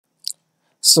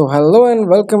So hello and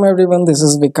welcome everyone, this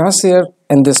is Vikas here.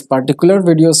 In this particular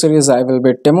video series I will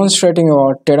be demonstrating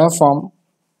about Terraform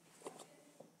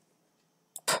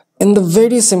in the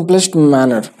very simplest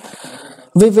manner.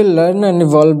 We will learn and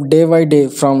evolve day by day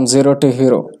from zero to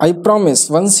hero. I promise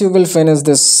once you will finish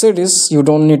this series you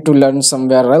don't need to learn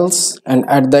somewhere else, and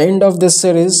at the end of this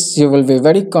series you will be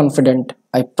very confident,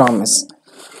 I promise.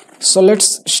 So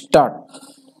let's start.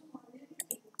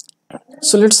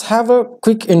 So let's have a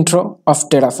quick intro of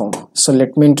Terraform. So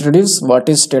let me introduce what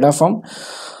is Terraform.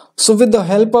 So with the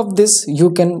help of this,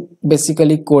 you can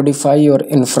basically codify your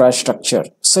infrastructure.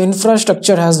 So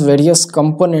infrastructure has various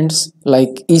components like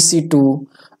EC2,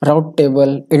 route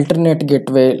table, internet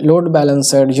gateway, load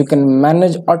balancer. You can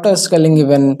manage auto scaling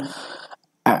even,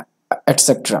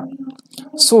 etc.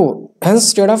 So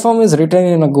hence Terraform is written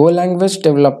in a Go language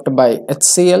developed by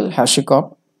HCL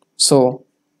HashiCorp. So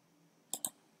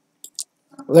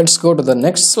let's go to the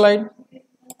next slide.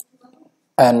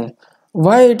 And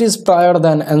why it is prior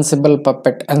than Ansible,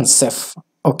 Puppet and Ceph.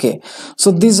 Okay,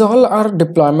 so these all are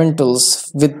deployment tools.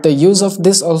 With the use of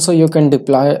this also you can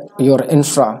deploy your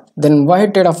infra. Then why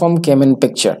Terraform came in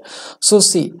picture? So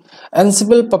see,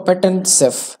 Ansible, Puppet and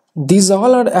Ceph, these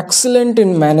all are excellent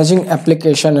in managing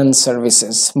application and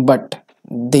services, but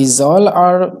these all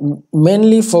are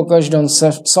mainly focused on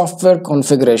software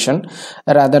configuration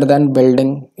rather than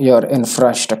building your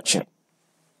infrastructure.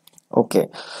 Okay,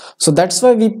 so that's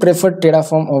why we prefer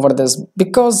Terraform over this,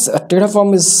 because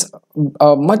Terraform is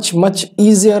much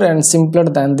easier and simpler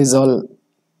than these all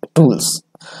tools.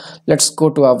 Let's go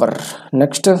to our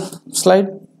next slide.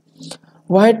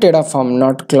 Why Terraform,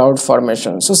 not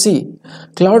CloudFormation? So see,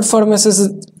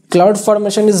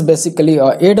 CloudFormation is basically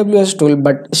a AWS tool,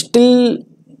 but still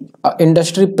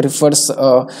industry prefers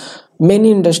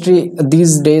many industry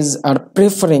these days are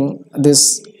preferring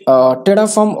this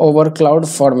Terraform over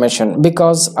CloudFormation,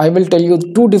 because I will tell you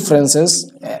two differences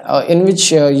in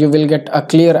which you will get a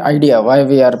clear idea why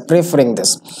we are preferring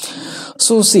this.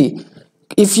 So see,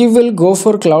 if you will go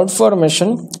for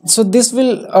CloudFormation, so this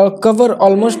will cover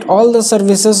almost all the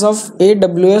services of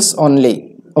AWS only.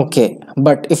 Okay,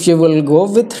 but if you will go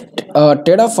with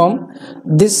Terraform,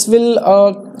 this will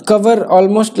cover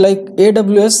almost like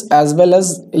AWS as well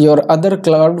as your other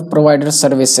cloud provider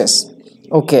services.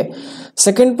 Okay,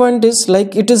 second point is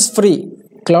like it is free.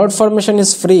 CloudFormation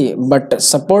is free but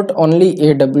support only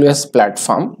AWS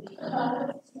platform.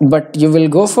 But you will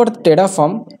go for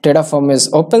Terraform is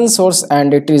open source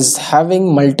and it is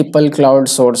having multiple cloud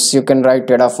source. You can write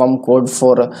Terraform code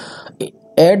for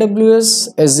AWS,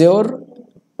 Azure,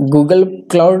 Google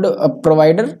cloud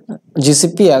provider,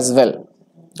 GCP as well.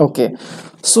 Okay,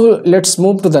 so let's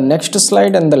move to the next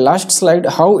slide and the last slide,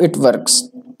 how it works.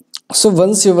 So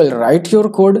once you will write your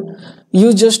code,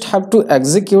 you just have to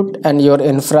execute and your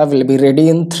infra will be ready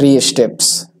in 3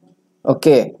 steps.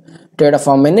 Okay,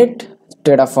 Terraform init,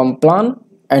 Terraform plan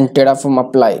and Terraform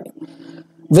apply.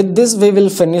 With this we will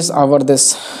finish our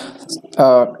this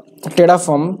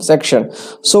Terraform section.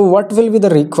 So what will be the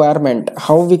requirement,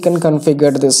 how we can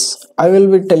configure this? I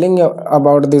will be telling you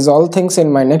about these all things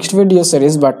in my next video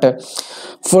series, but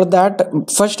for that,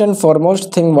 first and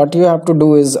foremost thing what you have to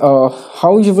do is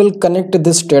how you will connect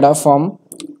this Terraform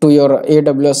to your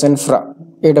AWS infra,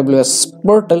 AWS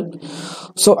portal.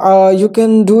 So you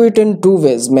can do it in 2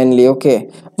 ways mainly. Okay,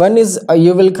 one is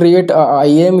you will create a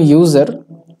IAM user.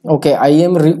 Okay,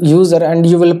 IAM user, and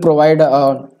you will provide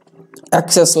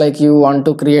access, like you want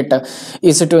to create a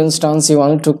EC2 instance, you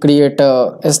want to create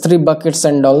a S3 buckets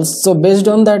and all. So based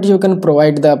on that you can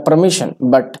provide the permission.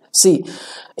 But see,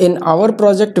 in our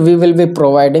project we will be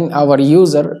providing our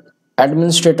user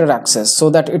administrator access so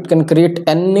that it can create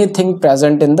anything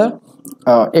present in the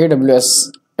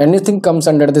AWS. Anything comes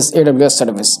under this AWS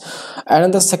service.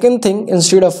 And the second thing,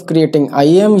 instead of creating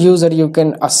IAM user, you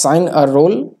can assign a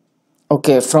role,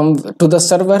 okay, from to the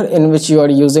server in which you are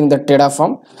using the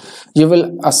Terraform. You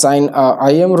will assign a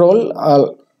IAM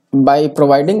role by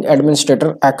providing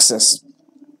administrator access.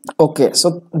 Okay,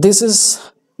 so this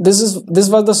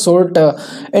was the short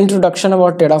introduction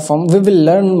about Terraform. We will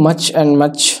learn much and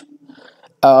much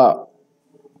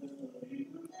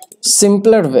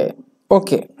simpler way.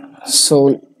 Okay,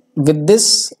 so with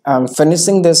this I'm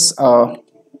finishing this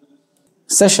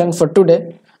session for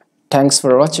today. Thanks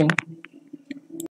for watching.